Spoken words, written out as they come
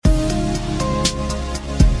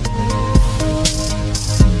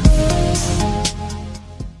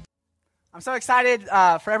I'm so excited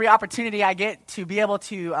for every opportunity I get to be able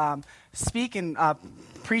to speak and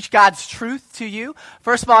preach God's truth to you.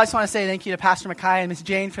 First of all, I just want to say thank you to Pastor Micaiah and Miss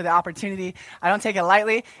Jane for the opportunity. I don't take it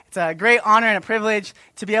lightly. It's a great honor and a privilege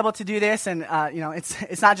to be able to do this, and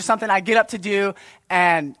it's not just something I get up to do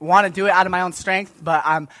and want to do it out of my own strength, but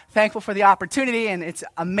I'm thankful for the opportunity, and it's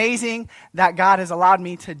amazing that God has allowed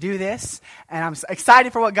me to do this, and I'm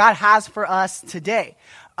excited for what God has for us today.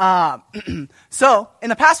 So, in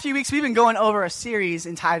the past few weeks, we've been going over a series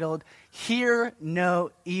entitled Hear No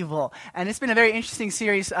Evil. And it's been a very interesting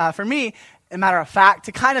series for me, as a matter of fact,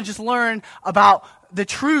 to kind of just learn about the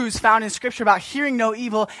truths found in Scripture about hearing no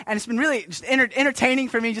evil. And it's been really just entertaining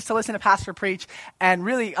for me just to listen to Pastor preach, and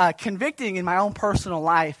really convicting in my own personal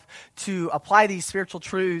life to apply these spiritual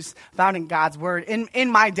truths found in God's Word in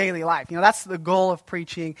my daily life. You know, that's the goal of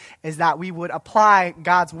preaching, is that we would apply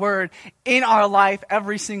God's Word in our life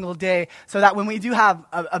every single day, so that when we do have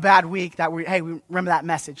a bad week, that we remember that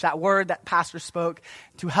message, that word that Pastor spoke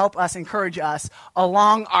to help us, encourage us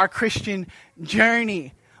along our Christian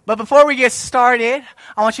journey. But before we get started,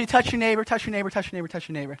 I want you to touch your neighbor, touch your neighbor, touch your neighbor, touch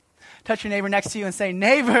your neighbor. Touch your neighbor next to you and say,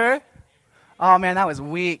 neighbor. Oh man, that was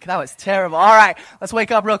weak. That was terrible. All right, let's wake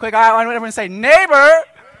up real quick. All right, I want everyone to say, neighbor.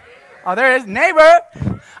 Oh, there it is,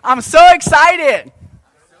 neighbor. I'm so excited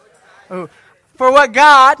for what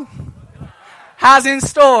God has in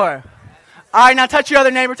store. All right, now touch your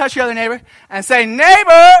other neighbor, and say,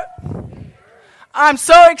 neighbor, I'm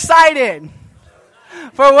so excited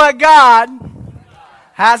for what God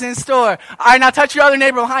has in store. All right, now touch your other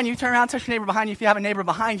neighbor behind you. Turn around, touch your neighbor behind you if you have a neighbor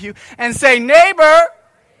behind you, and say, neighbor,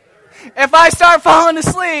 if I start falling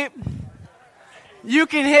asleep, you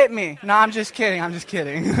can hit me. No, I'm just kidding.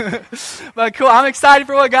 But cool, I'm excited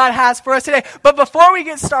for what God has for us today. But before we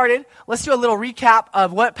get started, let's do a little recap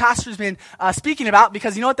of what Pastor's been speaking about,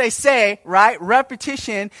 because you know what they say, right?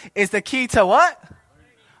 Repetition is the key to what?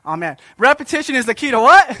 Oh man, repetition is the key to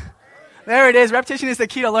what? There it is. Repetition is the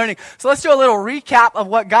key to learning. So let's do a little recap of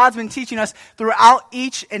what God's been teaching us throughout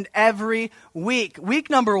each and every week.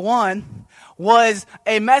 Week number 1 was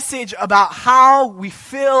a message about how we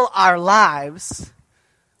fill our lives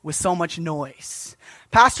with so much noise.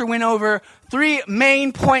 Pastor went over 3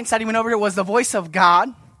 main points that he went over. It was the voice of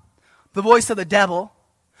God, the voice of the devil,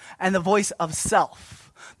 and the voice of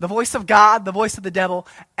self. The voice of God, the voice of the devil,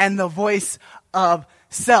 and the voice of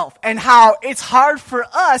self, and how it's hard for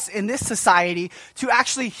us in this society to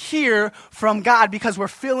actually hear from God because we're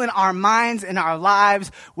filling our minds and our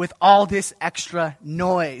lives with all this extra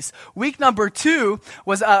noise. Week number 2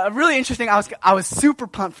 was really interesting. I was super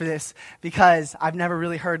pumped for this because I've never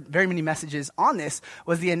really heard very many messages on this.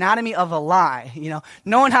 Was the anatomy of a lie. You know,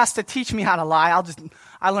 no one has to teach me how to lie.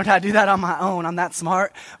 I learned how to do that on my own. I'm that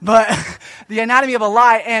smart. But the anatomy of a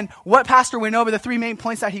lie, and what Pastor went over, the 3 main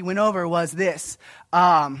points that he went over was this.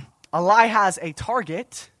 A lie has a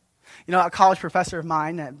target. You know, a college professor of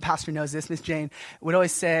mine, and Pastor knows this, Miss Jane, would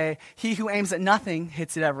always say, he who aims at nothing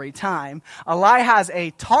hits it every time. A lie has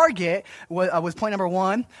a target, was point number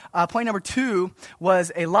 1. Point number 2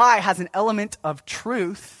 was a lie has an element of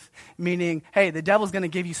truth, meaning, hey, the devil's going to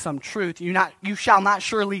give you some truth. You shall not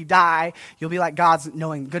surely die. You'll be like God's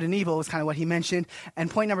knowing good and evil, was kind of what he mentioned. And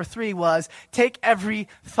point number 3 was, take every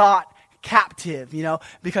thought captive, you know,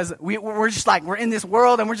 because we're just like, we're in this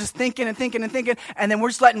world and we're just thinking, and then we're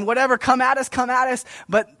just letting whatever come at us.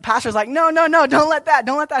 But Pastor's like, no, don't let that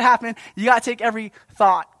happen. You got to take every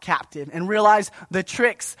thought captive and realize the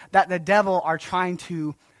tricks that the devil are trying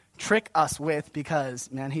to trick us with,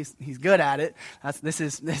 because man, he's good at it.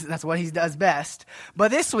 That's what he does best.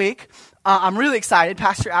 But this week, I'm really excited.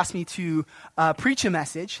 Pastor asked me to preach a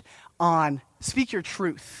message on speak your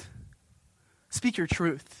truth. Speak your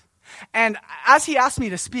truth. And as he asked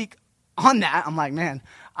me to speak on that, I'm like, man,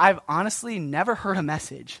 I've honestly never heard a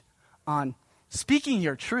message on speaking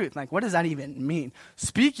your truth. Like, what does that even mean?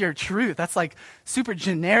 Speak your truth. That's like super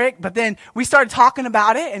generic. But then we started talking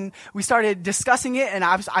about it, and we started discussing it, and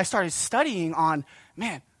I started studying on,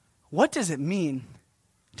 man, what does it mean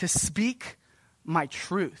to speak my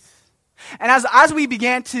truth? And as we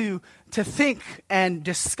began to think and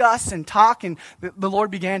discuss and talk, and the Lord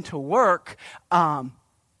began to work,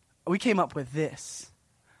 we came up with this.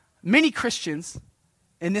 Many Christians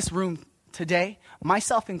in this room today,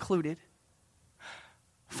 myself included,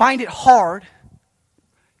 find it hard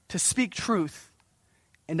to speak truth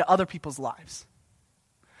into other people's lives.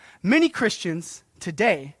 Many Christians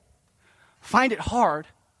today find it hard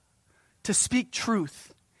to speak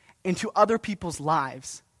truth into other people's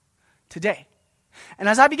lives today. And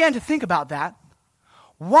as I began to think about that,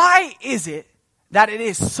 why is it that it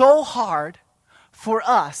is so hard for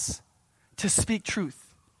us to speak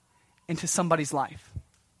truth into somebody's life.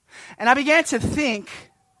 And I began to think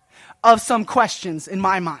of some questions in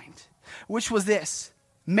my mind, which was this: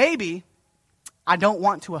 maybe I don't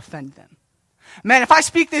want to offend them. Man, if I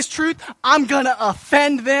speak this truth, I'm going to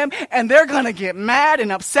offend them, and they're going to get mad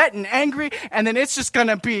and upset and angry, and then it's going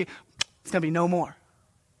to be no more.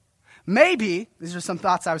 Maybe, these are some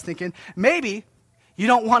thoughts I was thinking, maybe you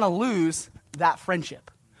don't want to lose that friendship.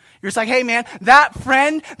 You're just like, hey man, that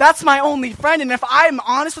friend, that's my only friend, and if I'm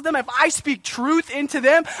honest with them, if I speak truth into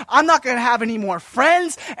them, I'm not going to have any more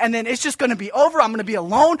friends, and then it's just going to be over. I'm going to be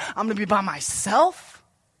alone. I'm going to be by myself.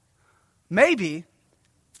 Maybe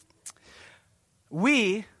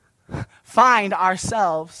we find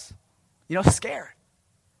ourselves, scared.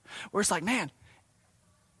 We're just like, man,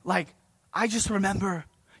 I just remember,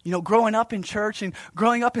 growing up in church and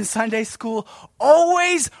growing up in Sunday school,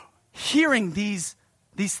 always hearing these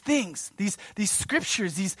things, these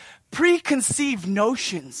scriptures, these preconceived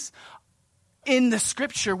notions in the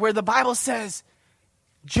scripture where the Bible says,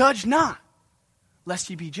 judge not, lest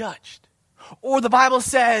ye be judged. Or the Bible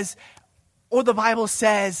says, get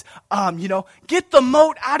the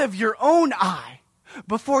mote out of your own eye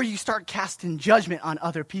before you start casting judgment on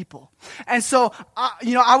other people. And so,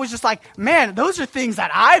 I was just like, man, those are things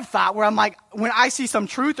that I've thought where I'm like, when I see some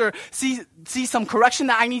truth or see some correction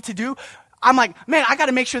that I need to do, I'm like, man, I got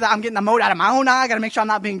to make sure that I'm getting the mote out of my own eye. I got to make sure I'm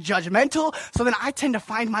not being judgmental. So then I tend to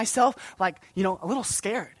find myself a little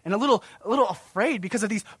scared and a little afraid because of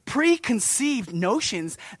these preconceived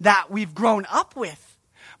notions that we've grown up with.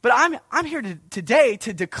 But I'm here today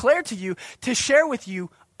to declare to you, to share with you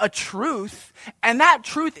a truth, and that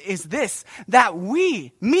truth is this, that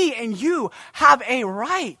me and you, have a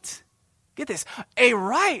right, get this, a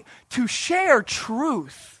right to share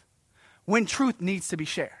truth when truth needs to be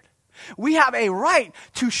shared. We have a right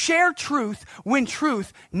to share truth when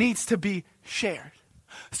truth needs to be shared.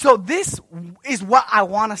 So this is what I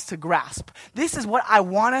want us to grasp. This is what I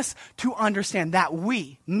want us to understand, that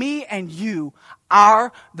me and you,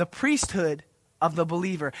 are the priesthood of the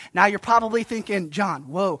believer. Now you're probably thinking, John,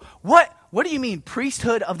 whoa, what do you mean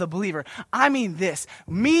priesthood of the believer? I mean this,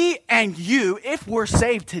 me and you, if we're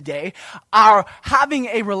saved today, are having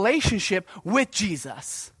a relationship with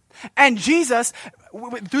Jesus. And Jesus,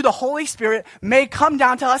 through the Holy Spirit, may come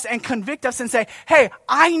down to us and convict us and say, hey,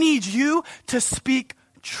 I need you to speak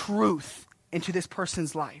truth into this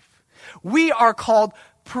person's life. We are called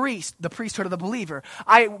priest, the priesthood of the believer.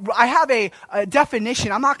 I have a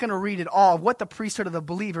definition. I'm not going to read it all of what the priesthood of the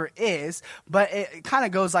believer is, but it kind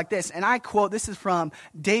of goes like this. And I quote, this is from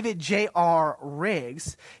David J.R.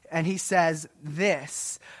 Riggs, and he says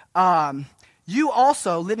this, you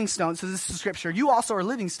also, living stones, so this is scripture, you also are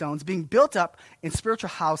living stones being built up in spiritual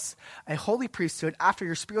house, a holy priesthood after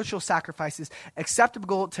your spiritual sacrifices,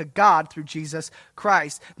 acceptable to God through Jesus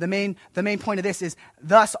Christ. The main point of this is,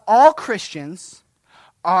 thus all Christians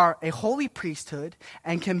are a holy priesthood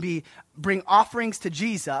and can bring offerings to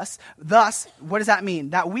Jesus. Thus, what does that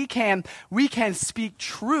mean? That we can speak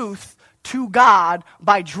truth to God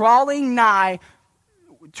by drawing nigh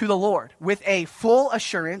to the Lord with a full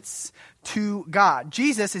assurance to God.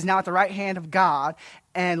 Jesus is now at the right hand of God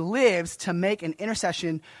and lives to make an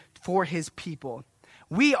intercession for his people.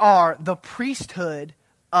 We are the priesthood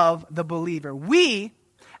of the believer. We,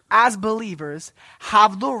 as believers,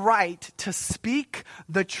 have the right to speak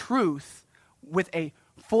the truth with a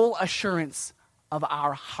full assurance of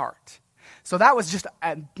our heart. So that was just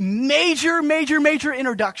a major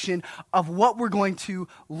introduction of what we're going to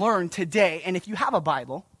learn today. And if you have a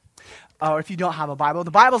Bible, or if you don't have a Bible,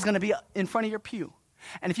 the Bible is going to be in front of your pew.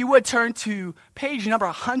 And if you would turn to page number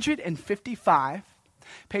 155,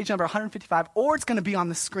 or it's going to be on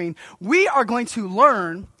the screen, we are going to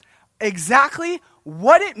learn exactly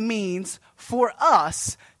what it means for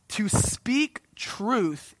us to speak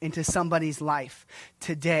truth into somebody's life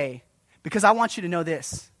today. Because I want you to know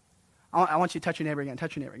this. I want you to touch your neighbor again,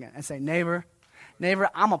 and say, neighbor,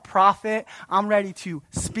 I'm a prophet. I'm ready to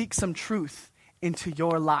speak some truth into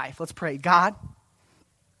your life. Let's pray. God,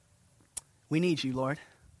 we need you, Lord.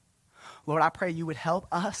 Lord, I pray you would help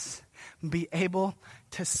us be able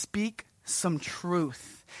to speak some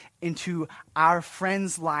truth into our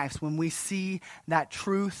friends' lives when we see that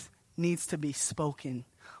truth needs to be spoken.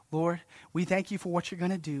 Lord, we thank you for what you're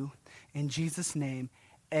going to do. In Jesus' name,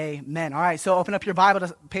 amen. All right, so open up your Bible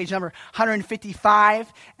to page number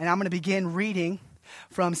 155, and I'm going to begin reading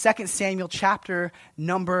from 2 Samuel chapter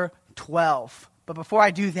number 12. But before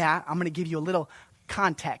I do that, I'm going to give you a little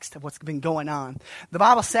context of what's been going on. The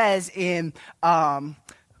Bible says in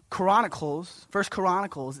Chronicles, 1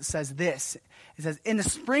 Chronicles, it says this. It says, in the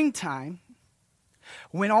springtime,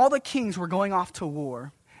 when all the kings were going off to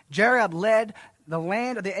war, Joab led the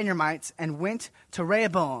land of the Edomites and went to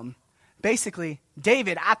Rehoboam. Basically,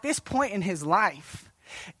 David, at this point in his life,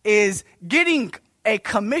 is getting a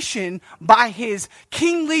commission by his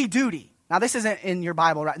kingly duty. Now, this isn't in your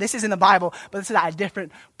Bible, right? This is in the Bible, but this is a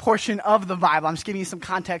different portion of the Bible. I'm just giving you some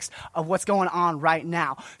context of what's going on right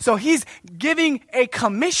now. So he's giving a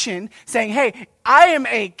commission saying, hey, I am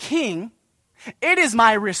a king. It is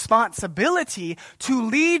my responsibility to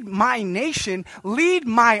lead my nation, lead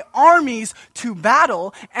my armies to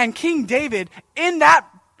battle. And King David, in that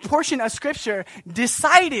portion of Scripture,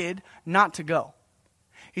 decided not to go.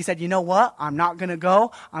 He said, you know what? I'm not going to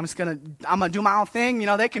go. I'm going to do my own thing. You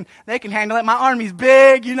know, they can handle it. My army's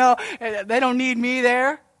big, you know. They don't need me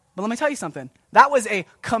there. But let me tell you something. That was a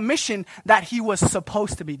commission that he was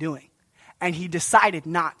supposed to be doing. And he decided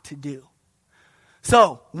not to do.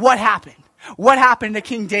 So, what happened? What happened to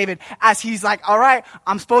King David as he's like, all right,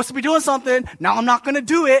 I'm supposed to be doing something. Now I'm not going to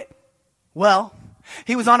do it. Well,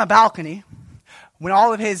 he was on a balcony when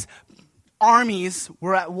all of his armies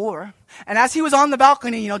were at war. And as he was on the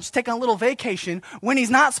balcony, you know, just taking a little vacation, when he's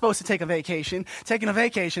not supposed to take a vacation, taking a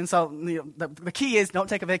vacation. So the key is don't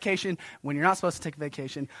take a vacation when you're not supposed to take a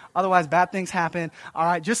vacation. Otherwise, bad things happen. All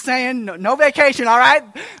right, just saying, no vacation, all right?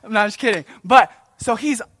 I'm just kidding. But so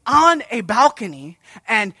he's on a balcony,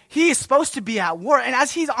 and he is supposed to be at war. And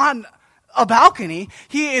as he's on a balcony,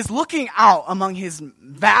 he is looking out among his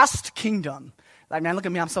vast kingdom. Like, man, look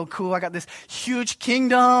at me, I'm so cool. I got this huge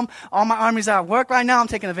kingdom. All my armies are at work right now. I'm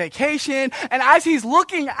taking a vacation. And as he's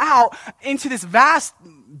looking out into this vast,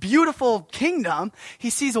 beautiful kingdom, he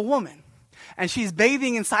sees a woman. And she's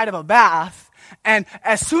bathing inside of a bath. And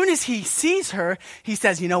as soon as he sees her, he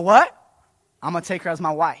says, you know what? I'm going to take her as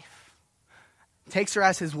my wife. Takes her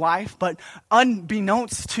as his wife, but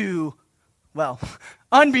unbeknownst to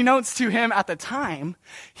him at the time,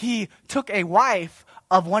 he took a wife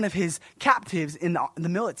of one of his captives in the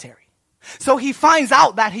military. So he finds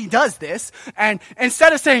out that he does this, and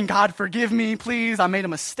instead of saying, God, forgive me, please, I made a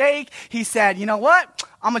mistake, he said, you know what?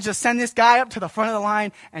 I'm going to just send this guy up to the front of the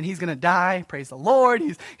line, and he's going to die. Praise the Lord.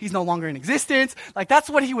 He's no longer in existence. Like, that's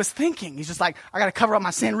what he was thinking. He's just like, I got to cover up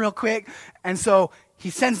my sin real quick. And so he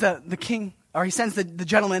sends the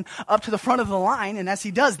gentleman up to the front of the line, and as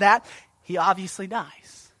he does that, he obviously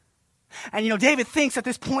dies. And, you know, David thinks at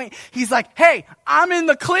this point, he's like, hey, I'm in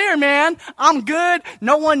the clear, man. I'm good.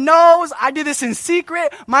 No one knows. I did this in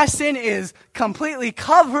secret. My sin is completely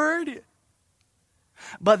covered.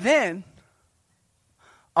 But then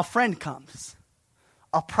a friend comes.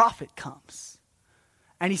 A prophet comes.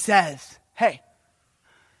 And he says, hey,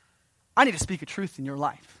 I need to speak a truth in your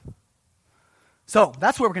life. So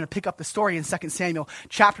that's where we're going to pick up the story in 2 Samuel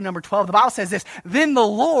chapter number 12. The Bible says this, then the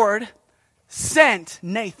Lord sent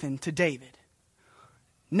Nathan to David.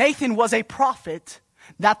 Nathan was a prophet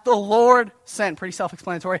that the Lord sent. Pretty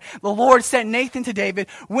self-explanatory. The Lord sent Nathan to David.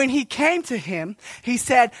 When he came to him, he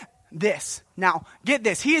said this. Now, get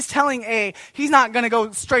this. He's not going to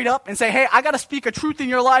go straight up and say, hey, I got to speak a truth in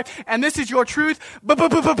your life, and this is your truth. Boom, boom,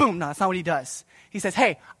 boom, boom, boom. No, that's not what he does. He says,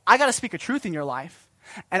 hey, I got to speak a truth in your life,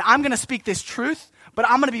 and I'm going to speak this truth, but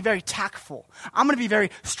I'm going to be very tactful. I'm going to be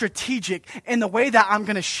very strategic in the way that I'm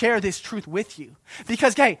going to share this truth with you.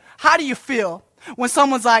 Because, hey, how do you feel when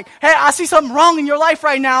someone's like, hey, I see something wrong in your life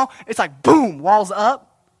right now? It's like, boom, walls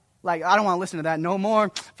up. Like, I don't want to listen to that no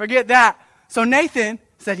more. Forget that. So Nathan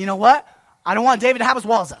said, you know what? I don't want David to have his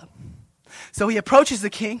walls up. So he approaches the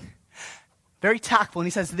king, very tactful, and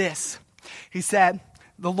he says this. He said,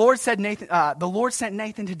 the Lord sent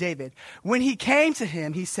Nathan to David. When he came to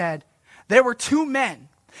him, he said, there were two men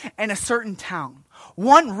in a certain town,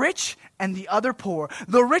 one rich and the other poor.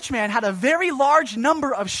 The rich man had a very large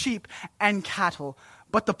number of sheep and cattle,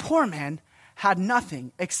 but the poor man had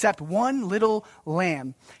nothing except one little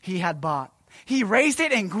lamb he had bought. He raised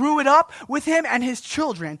it and grew it up with him and his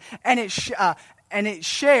children, and it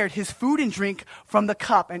shared his food and drink from the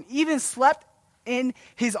cup, and even slept in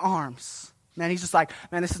his arms. Man, he's just like,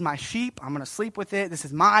 man, this is my sheep. I'm going to sleep with it. This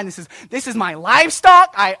is mine. This is my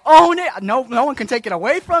livestock. I own it. No one can take it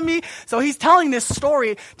away from me. So he's telling this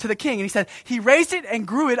story to the king. And he said, he raised it and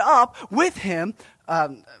grew it up with him.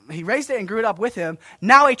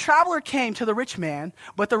 Now a traveler came to the rich man,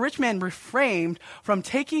 but the rich man refrained from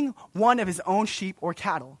taking one of his own sheep or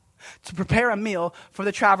cattle to prepare a meal for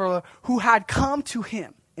the traveler who had come to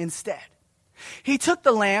him instead. He took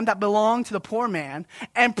the lamb that belonged to the poor man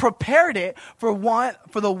and prepared it for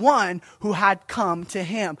the one who had come to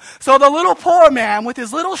him. So the little poor man with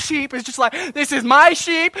his little sheep is just like, this is my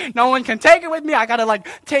sheep. No one can take it with me. I got to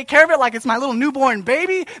take care of it like it's my little newborn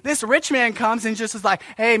baby. This rich man comes and just is like,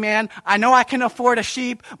 hey man, I know I can afford a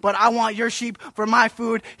sheep, but I want your sheep for my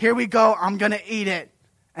food. Here we go. I'm going to eat it.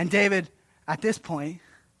 And David, at this point,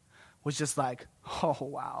 was just like, oh,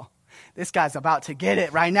 wow. This guy's about to get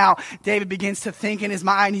it right now. David begins to think in his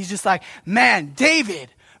mind. He's just like, man, David,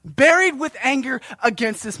 buried with anger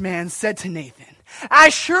against this man, said to Nathan,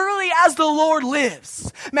 as surely as the Lord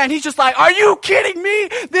lives. Man, he's just like, are you kidding me?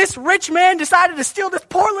 This rich man decided to steal this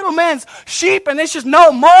poor little man's sheep and it's just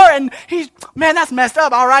no more. And man, that's messed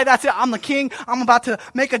up. All right, that's it. I'm the king. I'm about to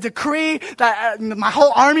make a decree that my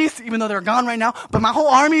whole armies, even though they're gone right now, but my whole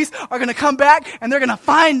armies are going to come back and they're going to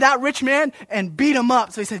find that rich man and beat him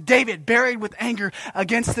up. So he said, David, buried with anger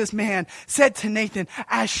against this man, said to Nathan,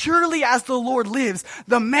 as surely as the Lord lives,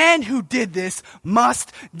 the man who did this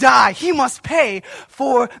must die. He must pay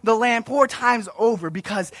for the lamb 4 times over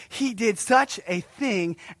because he did such a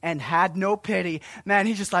thing and had no pity. Man,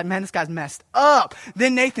 he's just like, man, this guy's messed up.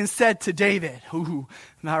 Then Nathan said to David, all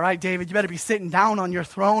right, David, you better be sitting down on your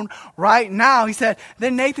throne right now.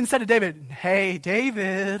 Then Nathan said to David, hey,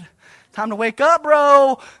 David, time to wake up,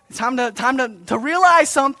 bro. It's time to realize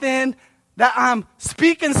something. That I'm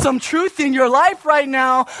speaking some truth in your life right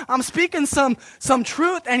now. I'm speaking some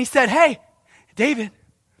truth. And he said, hey, David,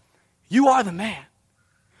 you are the man.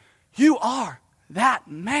 You are that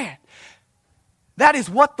man. That is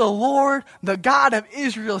what the Lord, the God of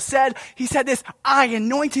Israel said. He said this, I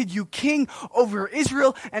anointed you king over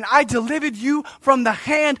Israel and I delivered you from the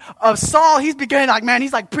hand of Saul. He's beginning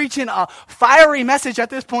he's preaching a fiery message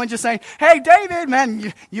at this point, just saying, hey, David,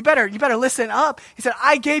 man, you better listen up. He said,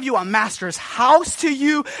 I gave you a master's house to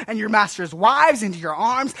you and your master's wives into your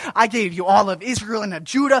arms. I gave you all of Israel and of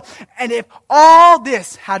Judah. And if all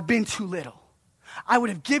this had been too little, I would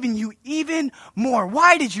have given you even more.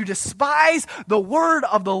 Why did you despise the word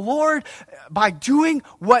of the Lord by doing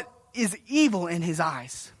what is evil in his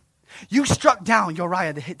eyes? You struck down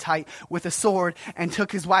Uriah the Hittite with a sword and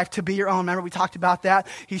took his wife to be your own. Remember, we talked about that.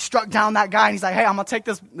 He struck down that guy and he's like, hey, I'm going to take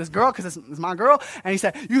this girl because this is my girl. And he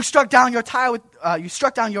said, you struck down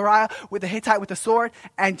Uriah with the Hittite with a sword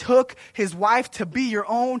and took his wife to be your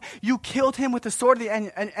own. You killed him with the sword of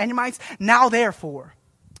the Edomites. Now therefore,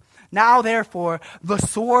 the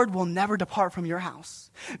sword will never depart from your house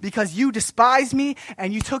because you despised me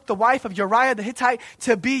and you took the wife of Uriah the Hittite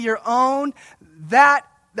to be your own.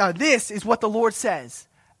 This is what the Lord says.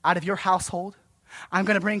 Out of your household, I'm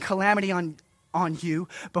going to bring calamity on you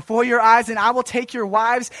before your eyes, and I will take your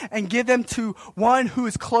wives and give them to one who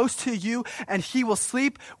is close to you, and he will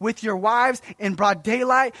sleep with your wives in broad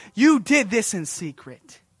daylight. You did this in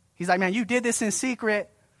secret. He's like, man, you did this in secret.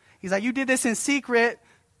 He's like, you did this in secret.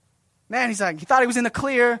 Man, he's like, he thought he was in the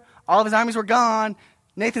clear. All of his armies were gone.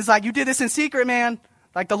 Nathan's like, you did this in secret, man.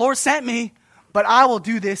 Like the Lord sent me, but I will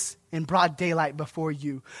do this in broad daylight before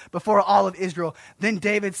you, before all of Israel. Then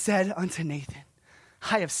David said unto Nathan,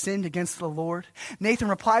 I have sinned against the Lord. Nathan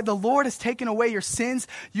replied, the Lord has taken away your sins.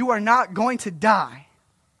 You are not going to die.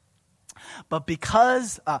 But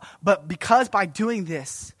because by doing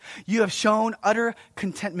this, you have shown utter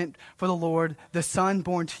contentment for the Lord, the son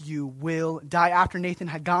born to you will die. After Nathan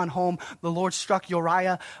had gone home, the Lord struck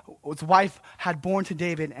Uriah. His wife had born to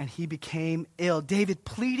David, and he became ill. David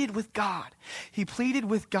pleaded with God. He pleaded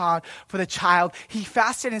with God for the child. He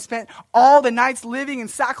fasted and spent all the nights living in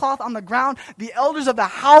sackcloth on the ground. The elders of the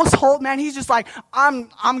household, man, he's just like, I'm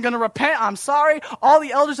going to repent. I'm sorry. All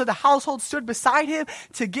the elders of the household stood beside him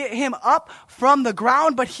to get him up from the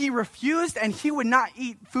ground, but he refused, and he would not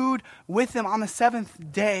eat food with them. On the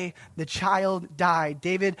 7th day, the child died.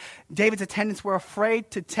 David's attendants were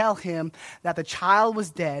afraid to tell him that the child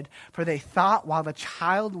was dead, for they thought while the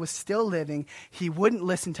child was still living, he wouldn't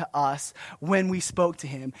listen to us when we spoke to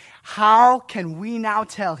him. How can we now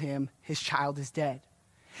tell him his child is dead?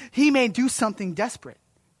 He may do something desperate.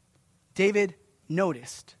 David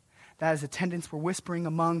noticed that his attendants were whispering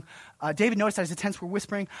among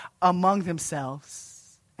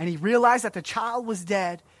themselves. And he realized that the child was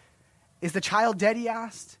dead. Is the child dead, he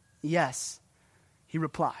asked. Yes, he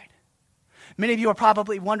replied. Many of you are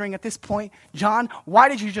probably wondering at this point, John, why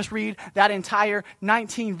did you just read that entire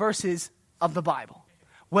 19 verses of the Bible?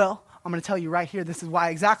 Well, I'm going to tell you right here, this is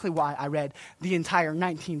exactly why I read the entire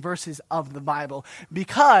 19 verses of the Bible.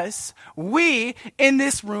 Because we in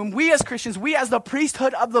this room, we as Christians, we as the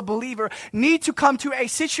priesthood of the believer need to come to a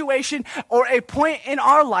situation or a point in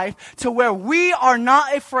our life to where we are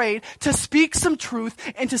not afraid to speak some truth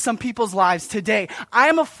into some people's lives today. I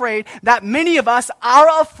am afraid that many of us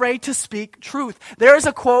are afraid to speak truth. There is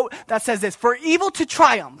a quote that says this: "For evil to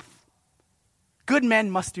triumph, good men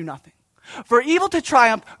must do nothing." For evil to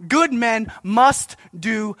triumph, good men must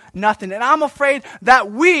do nothing. And I'm afraid that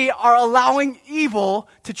we are allowing evil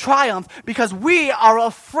to triumph because we are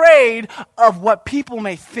afraid of what people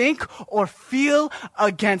may think or feel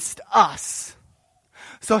against us.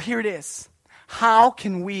 So here it is. How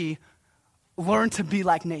can we learn to be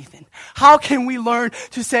like Nathan? How can we learn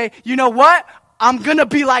to say, you know what? I'm going to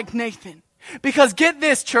be like Nathan. Because get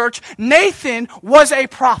this, church, Nathan was a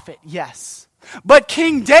prophet, yes. But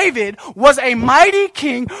King David was a mighty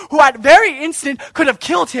king who at very instant could have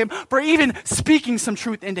killed him for even speaking some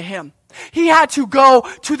truth into him. He had to go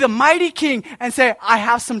to the mighty king and say, I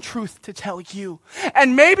have some truth to tell you.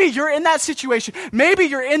 And maybe you're in that situation. Maybe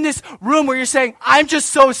you're in this room where you're saying, I'm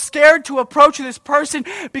just so scared to approach this person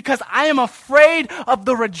because I am afraid of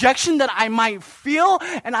the rejection that I might feel.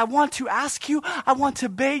 And I want to ask you, I want to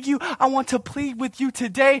beg you, I want to plead with you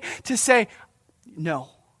today to say, no.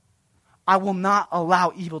 I will not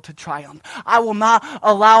allow evil to triumph. I will not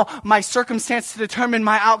allow my circumstance to determine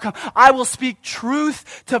my outcome. I will speak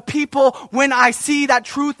truth to people when I see that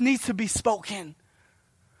truth needs to be spoken.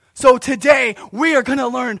 So today, we are going to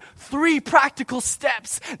learn 3 practical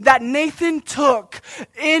steps that Nathan took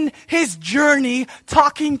in his journey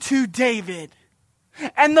talking to David.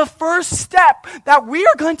 And the first step that we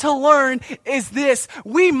are going to learn is this: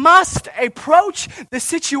 we must approach the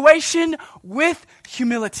situation with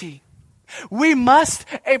humility. We must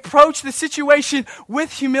approach the situation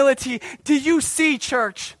with humility. Do you see,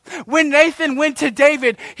 church? When Nathan went to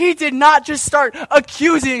David, he did not just start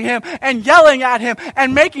accusing him and yelling at him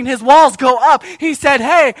and making his walls go up. He said,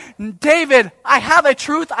 hey, David, I have a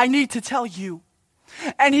truth I need to tell you.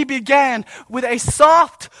 And he began with a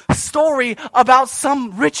soft story about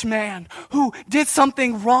some rich man who did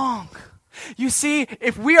something wrong. You see,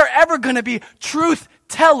 if we are ever going to be truth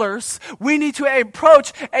tellers, we need to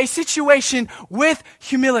approach a situation with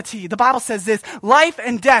humility. The Bible says this: life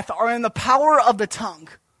and death are in the power of the tongue.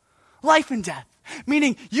 Life and death.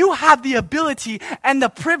 Meaning you have the ability and the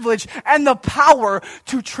privilege and the power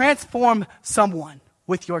to transform someone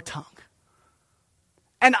with your tongue.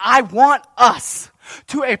 And I want us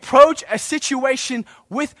to approach a situation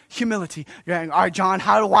with humility. You're saying, all right, John,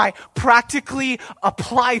 how do I practically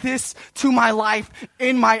apply this to my life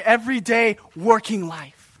in my everyday working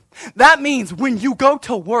life? That means when you go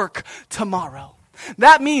to work tomorrow.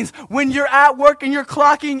 That means when you're at work and you're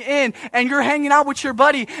clocking in and you're hanging out with your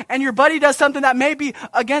buddy and your buddy does something that may be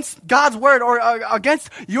against God's word or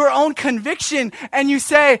against your own conviction, and you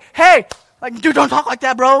say, hey, like, dude, don't talk like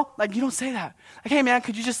that, bro. Like, you don't say that. Like, hey, man,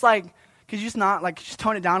 could you just not, like, just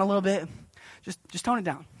tone it down a little bit? Just tone it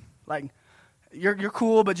down. Like, you're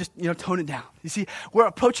cool, but just, tone it down. You see, we're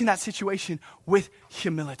approaching that situation with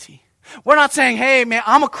humility. We're not saying, hey, man,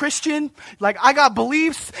 I'm a Christian. Like, I got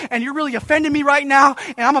beliefs, and you're really offending me right now,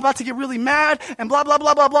 and I'm about to get really mad, and blah, blah,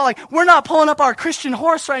 blah, blah, blah. Like, we're not pulling up our Christian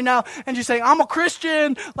horse right now and just saying, I'm a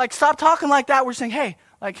Christian. Like, stop talking like that. We're saying, hey,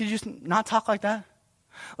 like, could you just not talk like that?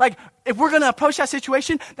 Like, if we're going to approach that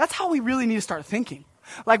situation, that's how we really need to start thinking.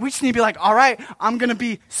 Like, we just need to be like, all right, I'm going to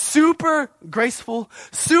be super graceful,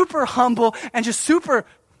 super humble, and just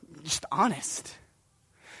honest.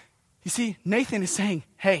 You see, Nathan is saying,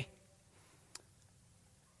 hey,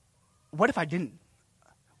 what if I didn't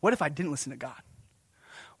listen to God?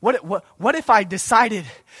 What if I decided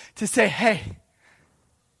to say, hey,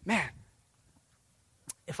 man,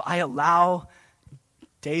 if I allow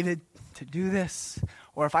David to do this,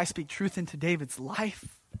 or if I speak truth into David's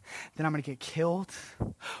life, then I'm going to get killed,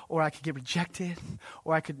 or I could get rejected,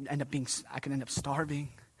 or I could end up starving.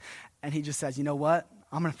 And he just says, you know what?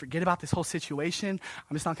 I'm going to forget about this whole situation.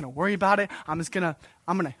 I'm just not going to worry about it. I'm going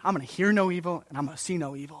to hear no evil, and I'm going to see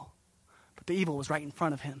no evil. But the evil was right in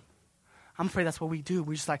front of him. I'm afraid that's what we do.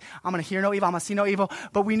 We're just like, I'm going to hear no evil, I'm going to see no evil.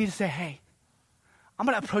 But we need to say, hey, I'm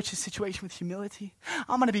going to approach this situation with humility.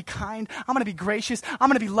 I'm going to be kind. I'm going to be gracious. I'm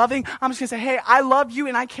going to be loving. I'm just going to say, hey, I love you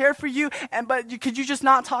and I care for you. But could you just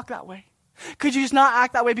not talk that way? Could you just not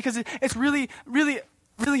act that way? Because it's really, really,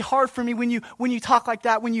 really hard for me when you talk like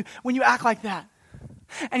that, when you act like that.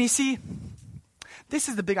 And you see, this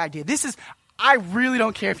is the big idea. I really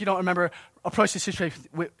don't care if you don't remember, approach the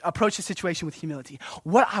situation with humility.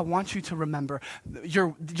 What I want you to remember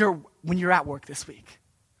when you're at work this week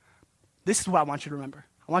This is what I want you to remember.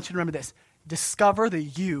 I want you to remember this. Discover the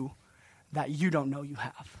you that you don't know you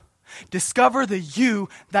have. Discover the you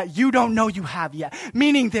that you don't know you have yet.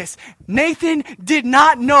 Meaning this, Nathan did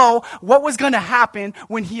not know what was going to happen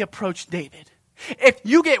when he approached David. If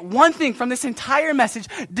you get one thing from this entire message,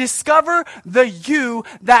 discover the you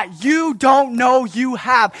that you don't know you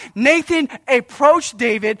have. Nathan approached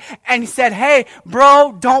David and he said, hey,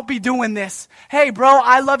 bro, don't be doing this. Hey, bro,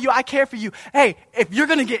 I love you. I care for you. Hey, if you're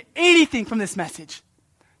going to get anything from this message,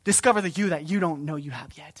 discover the you that you don't know you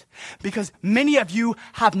have yet. Because many of you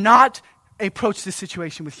have not approached this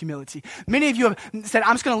situation with humility. Many of you have said,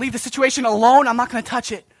 I'm just going to leave the situation alone. I'm not going to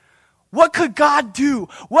touch it. What could God do?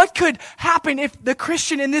 What could happen if the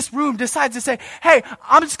Christian in this room decides to say, hey,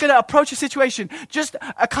 I'm just going to approach a situation, just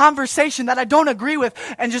a conversation that I don't agree with,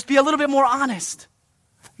 and just be a little bit more honest?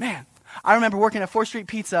 Man, I remember working at 4th Street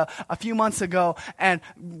Pizza a few months ago, and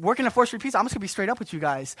working at 4th Street Pizza, I'm just going to be straight up with you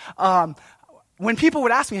guys. When people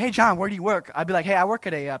would ask me, hey, John, where do you work? I'd be like, hey, I work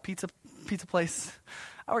at a pizza place.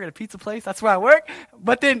 I work at a pizza place. That's where I work.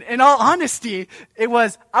 But then, in all honesty, it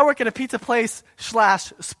was, I work at a pizza place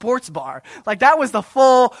 / sports bar. Like, that was the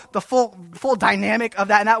full dynamic of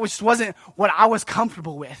that, and that just wasn't what I was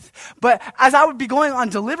comfortable with. But as I would be going on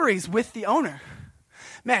deliveries with the owner,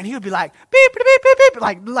 man, he would be like, beep, beep, beep,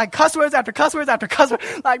 beep, like cuss words after cuss words after cuss words,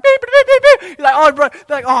 like beep, beep, beep, beep. He's like, oh, bro,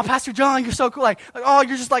 like, oh, Pastor John, you're so cool, like, oh,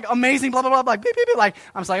 you're just like amazing, blah, blah, blah, like, beep, beep, beep, like,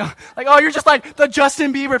 I'm just like, oh, you're just like the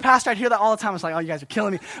Justin Bieber pastor. I'd hear that all the time. I was like, oh, you guys are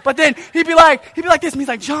killing me. But then he'd be like this, and he's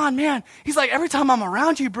like, John, man, he's like, every time I'm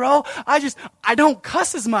around you, bro, I don't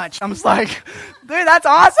cuss as much. I'm just like, dude, that's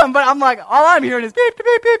awesome. But I'm like, all I'm hearing is beep, beep,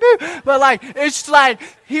 beep, beep, beep. But like, it's just like,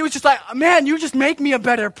 he was just like, man, you just make me a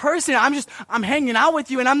better person. I'm hanging out with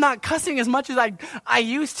you, and I'm not cussing as much as I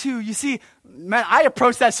used to. You see, man, I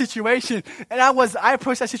approached that situation, and I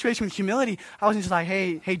approached that situation with humility. I wasn't just like,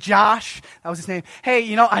 hey, Josh, that was his name.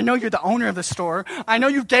 Hey, I know you're the owner of the store. I know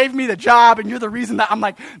you gave me the job, and you're the reason that I'm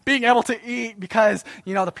like being able to eat because,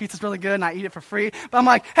 the pizza's really good and I eat it for free. But I'm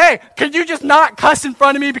like, hey, could you just not cuss in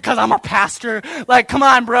front of me because I'm a pastor? Like, come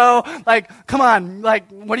on, bro. Like, come on. Like,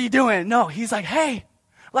 what are you doing? No, he's like, hey,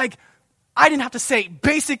 like, I didn't have to say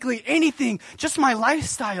basically anything. Just my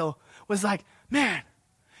lifestyle was like, man,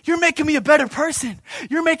 you're making me a better person.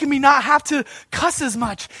 You're making me not have to cuss as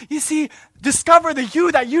much. You see, discover the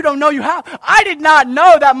you that you don't know you have. I did not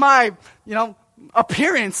know that my,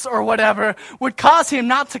 appearance or whatever would cause him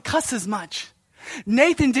not to cuss as much.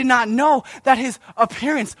 Nathan did not know that his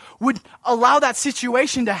appearance would allow that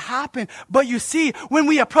situation to happen. But you see, when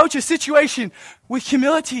we approach a situation with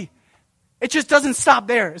humility, it just doesn't stop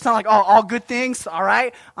there. It's not like, oh, all good things, all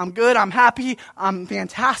right, I'm good, I'm happy, I'm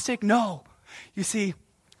fantastic. No. You see,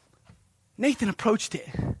 Nathan approached it.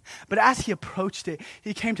 But as he approached it,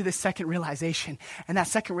 he came to this second realization. And that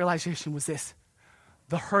second realization was this: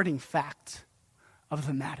 the hurting fact of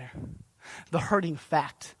the matter. The hurting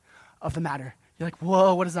fact of the matter. You're like,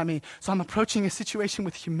 whoa, what does that mean? So I'm approaching a situation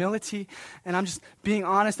with humility, and I'm just being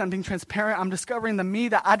honest, I'm being transparent, I'm discovering the me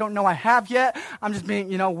that I don't know I have yet. I'm just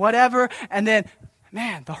being, whatever. And then,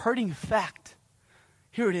 man, the hurting fact,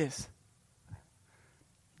 here it is.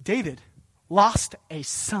 David lost a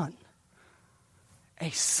son. A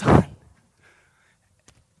son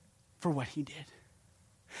for what he did.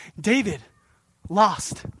 David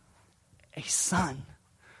lost a son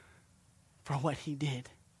for what he did.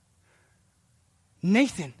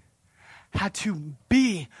 Nathan had to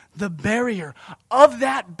be the barrier of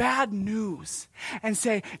that bad news and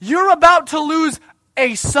say, you're about to lose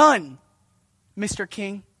a son, Mr.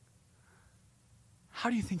 King.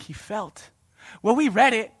 How do you think he felt? Well, we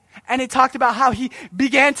read it, and it talked about how he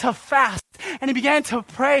began to fast, and he began to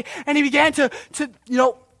pray, and he began to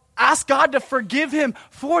ask God to forgive him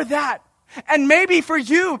for that. And maybe for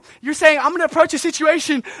you, you're saying, I'm going to approach a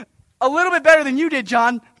situation a little bit better than you did,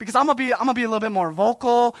 John, because I'm gonna be a little bit more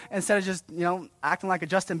vocal instead of just, acting like a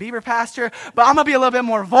Justin Bieber pastor. But I'm gonna be a little bit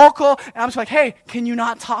more vocal, and I'm just like, hey, can you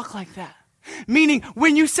not talk like that? Meaning,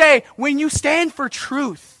 when you stand for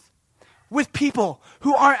truth with people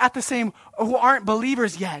who aren't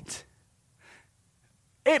believers yet,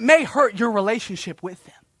 it may hurt your relationship with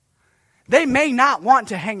them. They may not want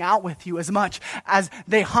to hang out with you as much as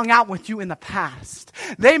they hung out with you in the past.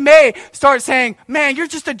 They may start saying, man, you're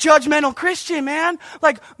just a judgmental Christian, man.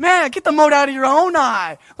 Like, man, get the mote out of your own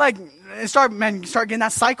eye. Like, start getting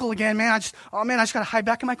that cycle again, man. I just got to hide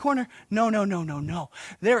back in my corner. No.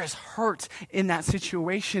 There is hurt in that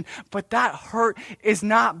situation, but that hurt is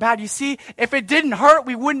not bad. You see, if it didn't hurt,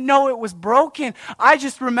 we wouldn't know it was broken. I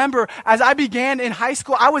just remember as I began in high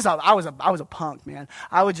school, I was a punk, man.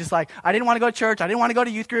 I was just like, I didn't didn't want to go to church. I didn't want to go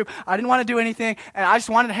to youth group. I didn't want to do anything. And I just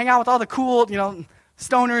wanted to hang out with all the cool,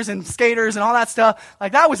 stoners and skaters and all that stuff.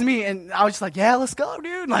 Like, that was me. And I was just like, yeah, let's go,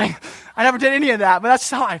 dude. Like, I never did any of that. But that's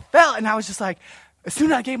just how I felt. And I was just like, as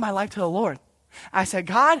soon as I gave my life to the Lord, I said,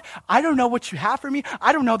 God, I don't know what you have for me.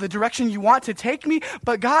 I don't know the direction you want to take me.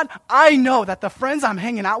 But God, I know that the friends I'm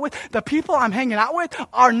hanging out with, the people I'm hanging out with,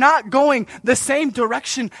 are not going the same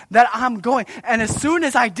direction that I'm going. And as soon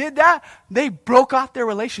as I did that, they broke off their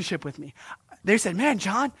relationship with me. They said, man,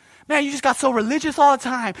 John, man, you just got so religious all the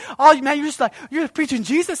time. You're preaching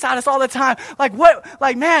Jesus at us all the time. Like, what?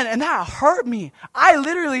 Like, man, and that hurt me. I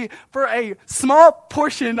literally, for a small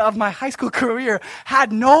portion of my high school career,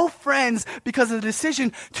 had no friends because of the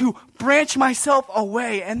decision to branch myself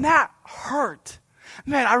away. And that hurt.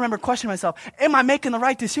 Man, I remember questioning myself, am I making the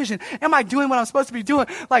right decision? Am I doing what I'm supposed to be doing?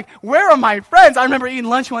 Like, where are my friends? I remember eating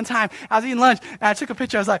lunch one time. I was eating lunch, and I took a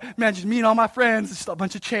picture. I was like, man, just me and all my friends, just a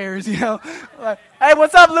bunch of chairs, Like, hey,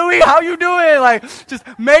 what's up, Louis? How you doing? Like, just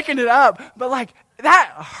making it up. But, like,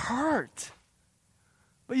 that hurt.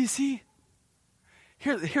 But you see,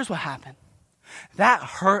 here's what happened. That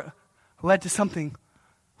hurt led to something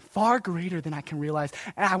far greater than I can realize.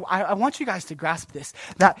 And I want you guys to grasp this,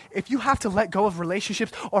 that if you have to let go of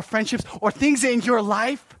relationships or friendships or things in your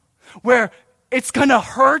life where it's going to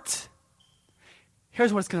hurt,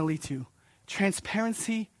 here's what it's going to lead to.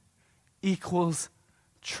 Transparency equals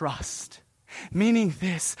trust. Meaning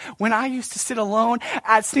this, when I used to sit alone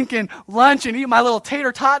at stinking lunch and eat my little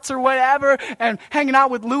tater tots or whatever and hanging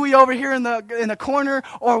out with Louie over here in the corner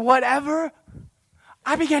or whatever,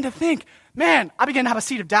 I began to think, man, I began to have a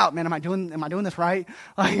seed of doubt. Man, am I doing this right?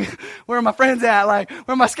 Like, where are my friends at? Like,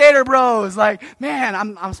 where are my skater bros? Like, man,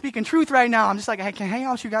 I'm speaking truth right now. I'm just like, I can't hang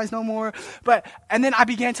out with you guys no more. And then I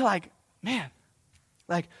began to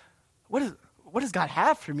what does God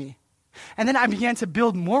have for me? And then I began to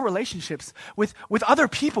build more relationships with other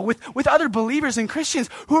people, with other believers and Christians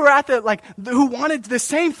who were who wanted the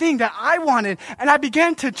same thing that I wanted. And I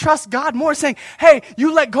began to trust God more, saying, hey,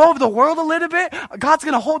 you let go of the world a little bit, God's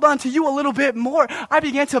going to hold on to you a little bit more. I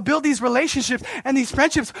began to build these relationships and these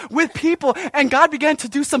friendships with people, and God began to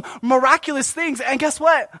do some miraculous things. And guess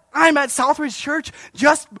what? I'm at Southridge Church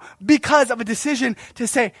just because of a decision to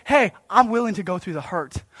say, hey, I'm willing to go through the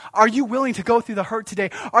hurt. Are you willing to go through the hurt today?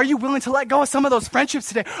 Are you willing to let go of some of those friendships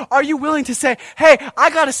today? Are you willing to say, hey, I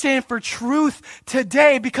got to stand for truth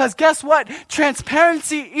today? Because guess what?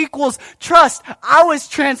 Transparency equals trust. I was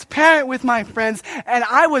transparent with my friends, and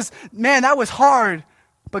that was hard.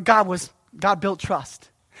 But God built trust.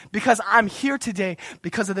 Because I'm here today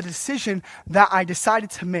because of the decision that I decided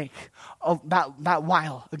to make that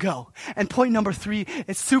while ago. And point number 3,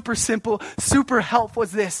 it's super simple, super helpful,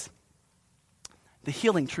 is this. The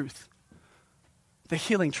healing truth. The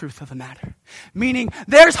healing truth of the matter. Meaning,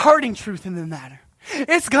 there's hurting truth in the matter.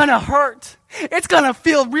 It's gonna hurt. It's gonna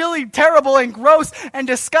feel really terrible and gross and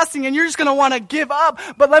disgusting, and you're just gonna wanna give up.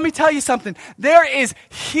 But let me tell you something. There is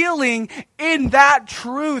healing in that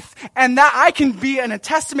truth, and that I can be a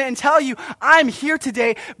testament and tell you I'm here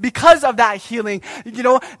today because of that healing.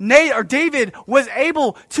 David was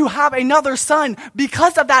able to have another son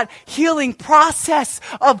because of that healing process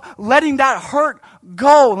of letting that hurt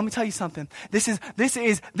go. Let me tell you something. This is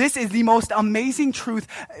the most amazing truth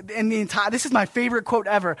in the entire. This is my favorite quote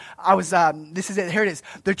ever. This is it. Here it is.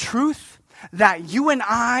 The truth that you and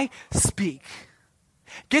I speak.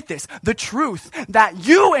 Get this. The truth that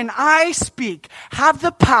you and I speak have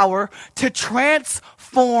the power to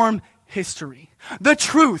transform history. The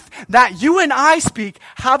truth that you and I speak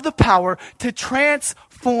have the power to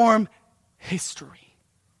transform history.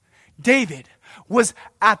 David was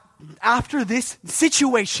after this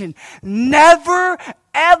situation, never,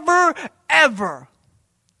 ever, ever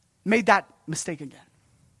made that mistake again.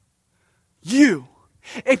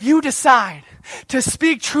 If you decide to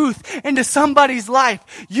speak truth into somebody's life,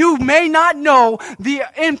 you may not know the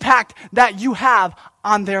impact that you have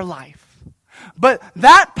on their life. But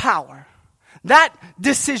that power, that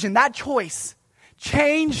decision, that choice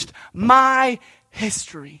changed my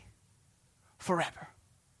history forever.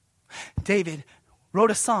 David wrote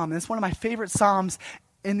a psalm, and it's one of my favorite psalms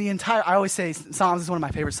in the entire, I always say Psalms is one of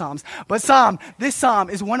my favorite psalms, but this psalm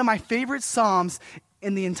is one of my favorite psalms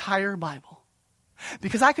in the entire Bible.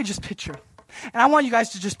 Because I could just picture, and I want you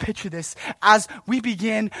guys to just picture this as we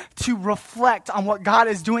begin to reflect on what God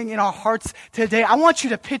is doing in our hearts today. I want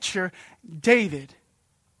you to picture David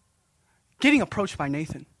getting approached by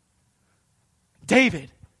Nathan.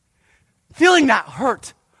 David feeling that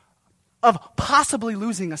hurt of possibly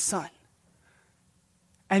losing a son.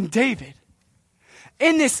 And David,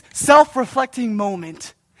 in this self-reflecting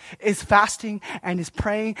moment, is fasting and is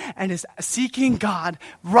praying and is seeking God,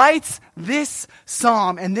 writes this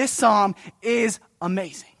psalm, and this psalm is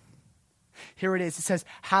amazing. Here it is. It says,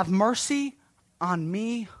 "Have mercy on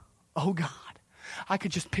me, O God." I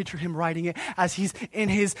could just picture him writing it as he's in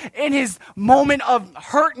his moment of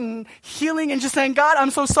hurt and healing and just saying, "God,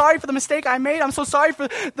 I'm so sorry for the mistake I made. I'm so sorry for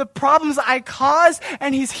the problems I caused."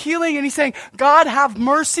 And he's healing and he's saying, "God, have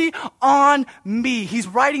mercy on me." He's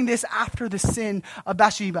writing this after the sin of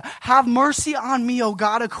Bathsheba. "Have mercy on me, O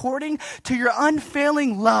God, according to your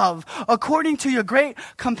unfailing love, according to your great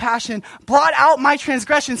compassion. Blot out my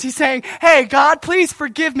transgressions." He's saying, hey, God, please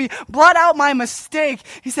forgive me. Blot out my mistake.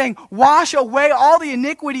 He's saying, wash away all the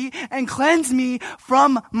iniquity and cleanse me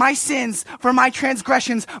from my sins, from my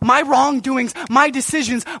transgressions, my wrongdoings, my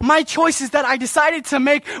decisions, my choices that I decided to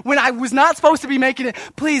make when I was not supposed to be making it.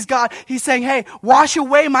 Please, God, he's saying, hey, wash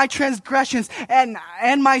away my transgressions and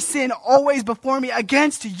my sin always before me.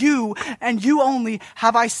 Against you and you only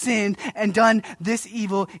have I sinned and done this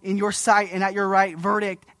evil in your sight and at your right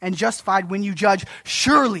verdict and justified when you judge.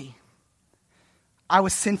 Surely I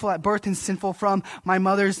was sinful at birth and sinful from my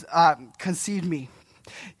mother's conceived me.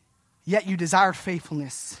 Yet you desired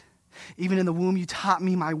faithfulness. Even in the womb you taught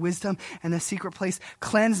me my wisdom, and the secret place.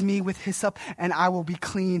 Cleanse me with hyssop, and I will be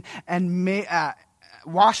clean, and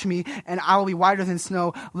wash me, and I will be whiter than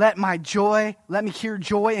snow. Let me hear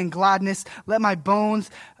joy and gladness. Let my bones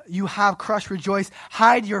you have crushed rejoice.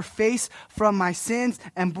 Hide your face from my sins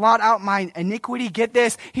and blot out my iniquity. Get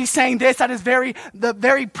this. He's saying this. That is the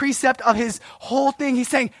very precept of his whole thing. He's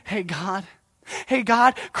saying, hey, God,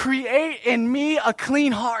 create in me a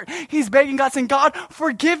clean heart. He's begging God, saying, God,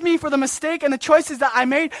 forgive me for the mistake and the choices that I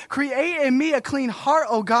made. Create in me a clean heart,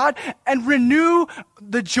 oh God, and renew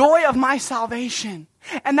the joy of my salvation.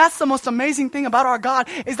 And that's the most amazing thing about our God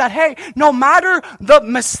is that, hey, no matter the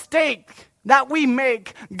mistake that we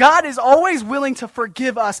make, God is always willing to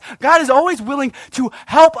forgive us. God is always willing to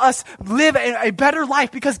help us live a better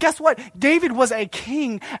life. Because guess what? David was a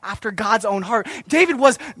king after God's own heart. David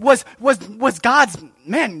was God's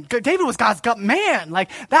man. David was God's man. Like,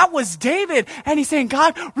 that was David. And he's saying,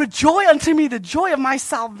 God, rejoice unto me the joy of my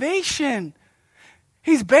salvation.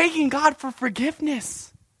 He's begging God for forgiveness.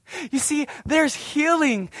 You see, there's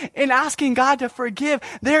healing in asking God to forgive.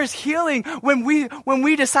 There's healing when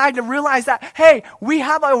we decide to realize that, hey, we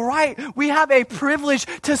have a right, we have a privilege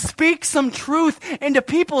to speak some truth into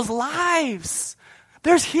people's lives.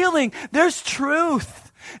 There's healing. There's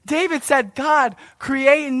truth. David said, God,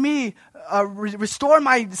 create in me, restore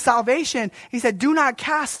my salvation. He said, do not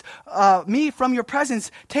cast me from your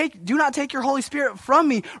presence. Do not take your Holy Spirit from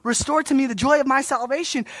me. Restore to me the joy of my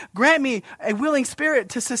salvation. Grant me a willing spirit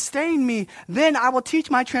to sustain me. Then I will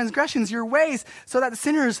teach my transgressions your ways so that the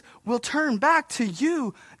sinners will turn back to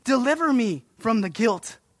you. Deliver me from the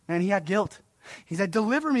guilt. And he had guilt. He said,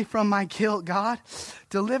 deliver me from my guilt, God.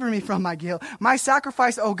 Deliver me from my guilt. My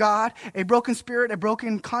sacrifice, O God, a broken spirit, a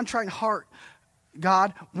broken, contrite heart,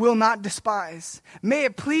 God, will not despise. May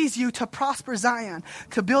it please you to prosper Zion,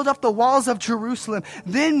 to build up the walls of Jerusalem.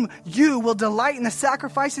 Then you will delight in the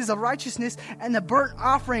sacrifices of righteousness and the burnt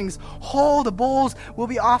offerings. Whole the bulls will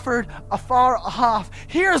be offered afar off.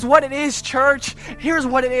 Here's what it is, church. Here's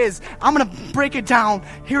what it is. I'm going to break it down.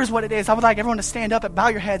 Here's what it is. I would like everyone to stand up and bow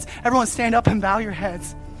your heads. Everyone stand up and bow your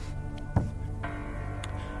heads.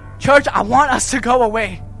 Church, I want us to go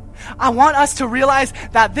away. I want us to realize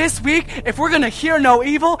that this week, if we're going to hear no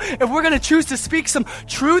evil, if we're going to choose to speak some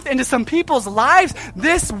truth into some people's lives,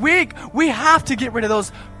 this week, we have to get rid of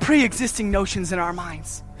those pre-existing notions in our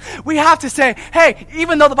minds. We have to say, hey,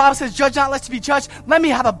 even though the Bible says, judge not lest you be judged, let me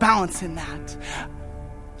have a balance in that.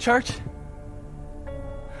 Church,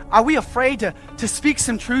 are we afraid to speak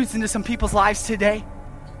some truths into some people's lives today?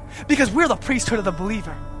 Because we're the priesthood of the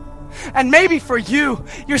believer. And maybe for you,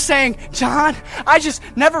 you're saying, John, I just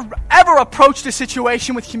never ever approached a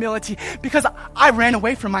situation with humility because I ran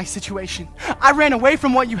away from my situation. I ran away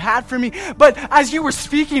from what you had for me. But as you were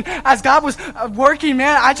speaking, as God was working,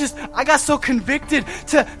 man, I got so convicted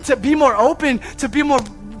to be more open, to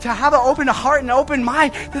have an open heart and an open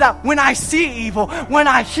mind to that when I see evil, when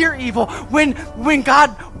I hear evil, when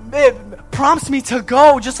God prompts me to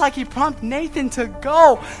go, just like he prompted Nathan to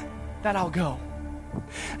go, that I'll go.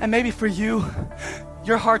 And maybe for you,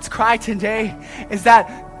 your heart's cry today is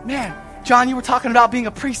that, man, John, you were talking about being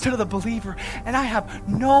a priesthood of the believer, and I have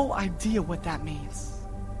no idea what that means.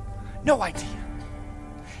 No idea.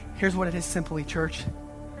 Here's what it is simply, church.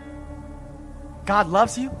 God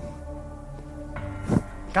loves you.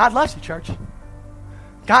 God loves you, church.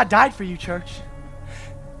 God died for you, church.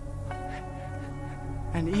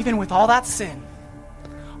 And even with all that sin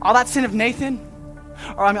of Nathan,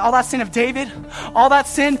 all that sin of David, all that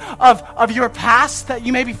sin of your past that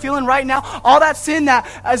you may be feeling right now, all that sin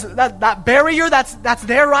that barrier that's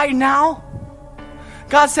there right now.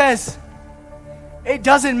 God says, it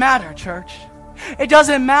doesn't matter, church. It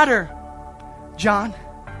doesn't matter, John.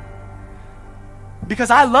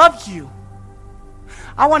 Because I love you.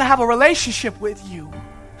 I want to have a relationship with you.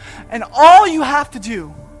 And all you have to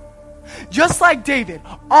do, just like David,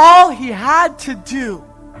 all he had to do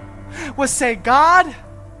was say, God,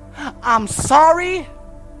 I'm sorry.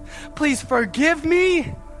 Please forgive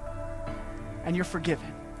me. And you're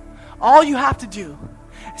forgiven. All you have to do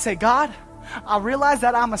is say, God, I realize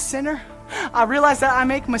that I'm a sinner. I realize that I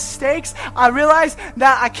make mistakes. I realize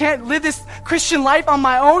that I can't live this Christian life on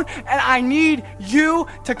my own, and I need you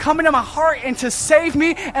to come into my heart and to save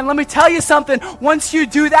me. And let me tell you something. Once you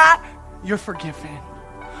do that, you're forgiven.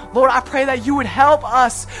 Lord, I pray that you would help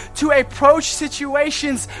us to approach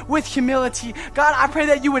situations with humility. God, I pray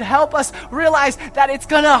that you would help us realize that it's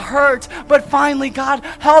going to hurt. But finally, God,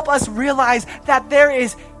 help us realize that there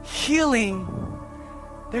is healing.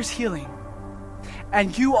 There's healing.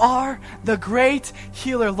 And you are the great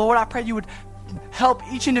healer. Lord, I pray you would help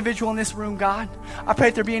each individual in this room, God. I pray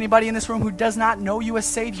if there be anybody in this room who does not know you as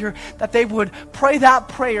Savior, that they would pray that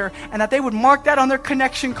prayer and that they would mark that on their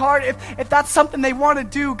connection card if that's something they want to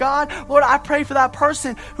do, God. Lord, I pray for that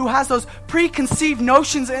person who has those preconceived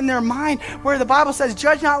notions in their mind where the Bible says,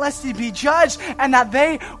 judge not lest ye be judged, and that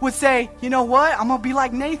they would say, you know what? I'm going to be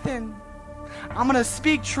like Nathan. I'm going to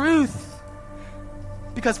speak truth.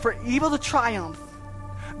 Because for evil to triumph,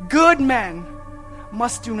 good men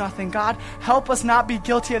must do nothing. God, help us not be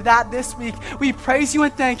guilty of that this week. We praise you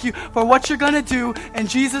and thank you for what you're going to do. In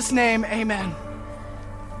Jesus' name, amen.